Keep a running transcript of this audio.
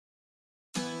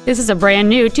This is a brand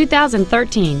new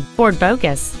 2013 Ford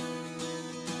Focus.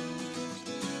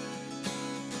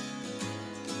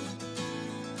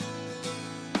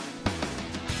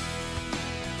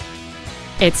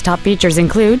 Its top features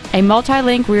include a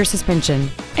multi-link rear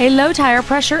suspension, a low tire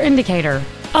pressure indicator,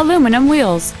 aluminum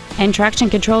wheels, and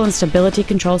traction control and stability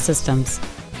control systems.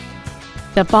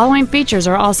 The following features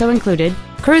are also included: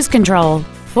 cruise control,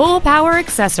 full power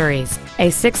accessories, a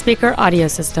 6-speaker audio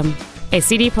system, a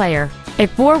CD player, a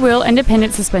 4-wheel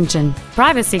independent suspension,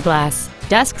 privacy glass,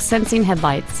 dusk sensing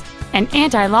headlights, an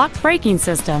anti-lock braking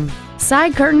system,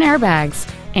 side curtain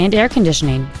airbags, and air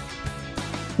conditioning.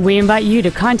 We invite you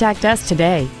to contact us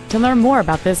today to learn more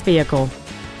about this vehicle.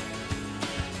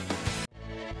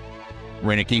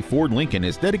 Reineke Ford Lincoln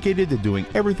is dedicated to doing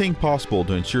everything possible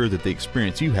to ensure that the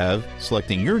experience you have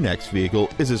selecting your next vehicle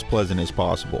is as pleasant as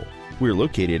possible. We're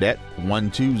located at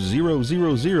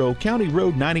 12000 County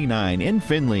Road 99 in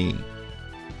Findlay.